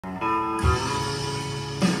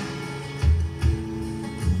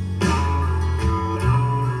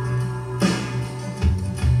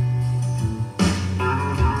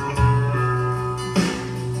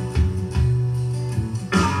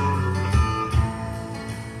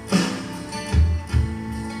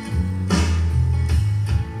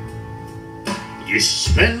Used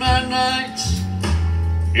to spend my nights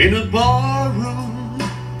in a bar room,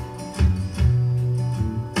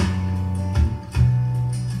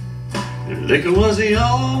 and liquor was the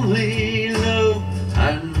only love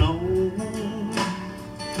I know.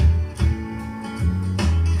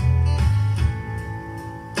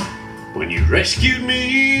 When you rescued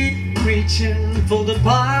me, reaching for the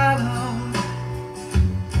bottom,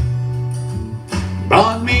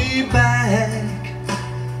 brought me back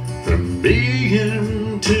from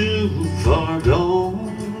being too far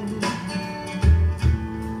gone.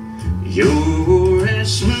 You're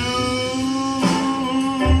as smooth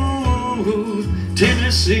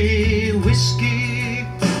Tennessee whiskey,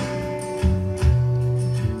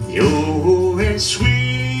 you're as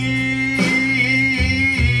sweet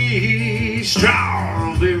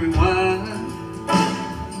strawberry wine,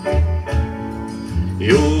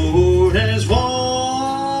 you're as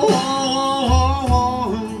warm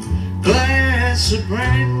glass of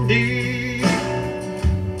brandy.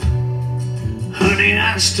 Honey,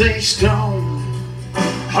 I stay stoned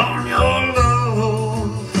on your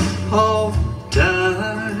love all the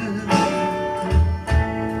time.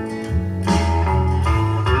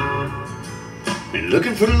 Been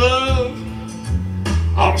looking for love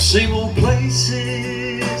all the same old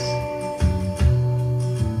places,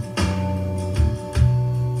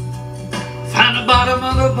 find the bottom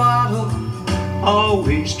of the bottle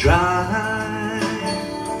always dry.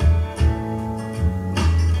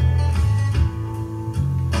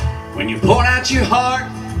 When you poured out your heart,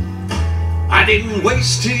 I didn't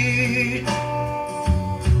waste it,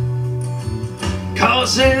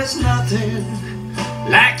 'cause there's nothing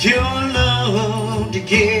like your love to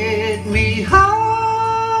get me high.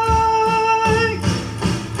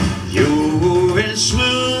 You're as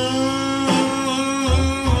smooth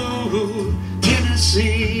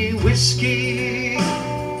Tennessee whiskey,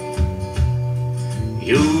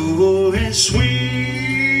 you're as sweet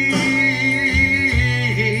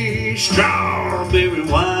strawberry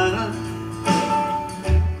wine,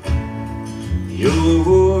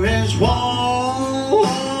 you're as warm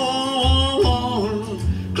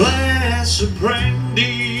glass of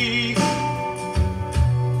brandy.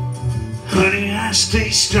 Honey, I stay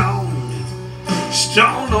stoned,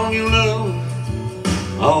 stoned on your love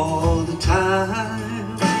all the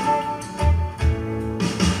time.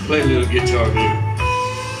 Play a little guitar here.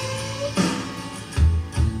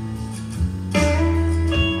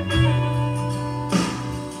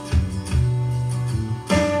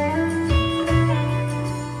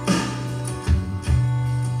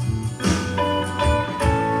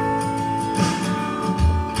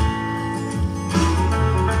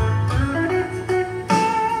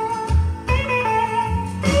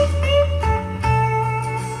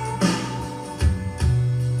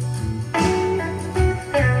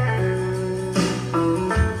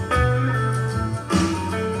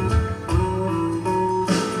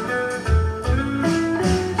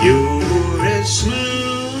 You're as smooth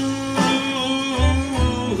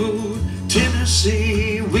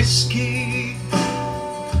Tennessee whiskey,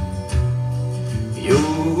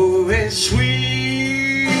 you're as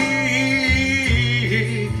sweet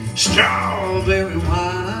strawberry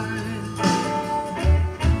wine,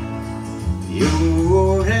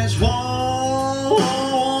 you're as warm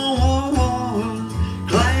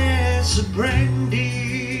glass of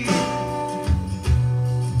brandy.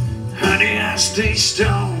 Honey, I stay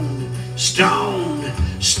stoned, stoned,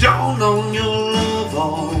 stoned on your love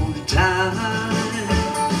all the time.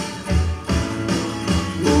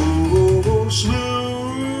 Oh,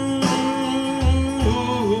 smooth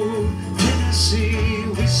Tennessee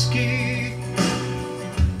whiskey,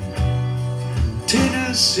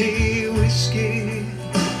 Tennessee whiskey,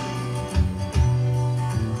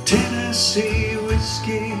 Tennessee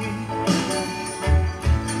whiskey.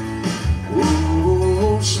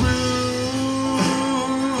 Oh, smooth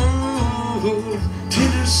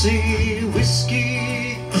Tennessee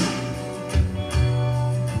whiskey,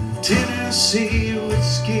 Tennessee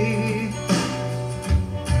whiskey,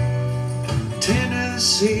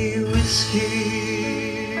 Tennessee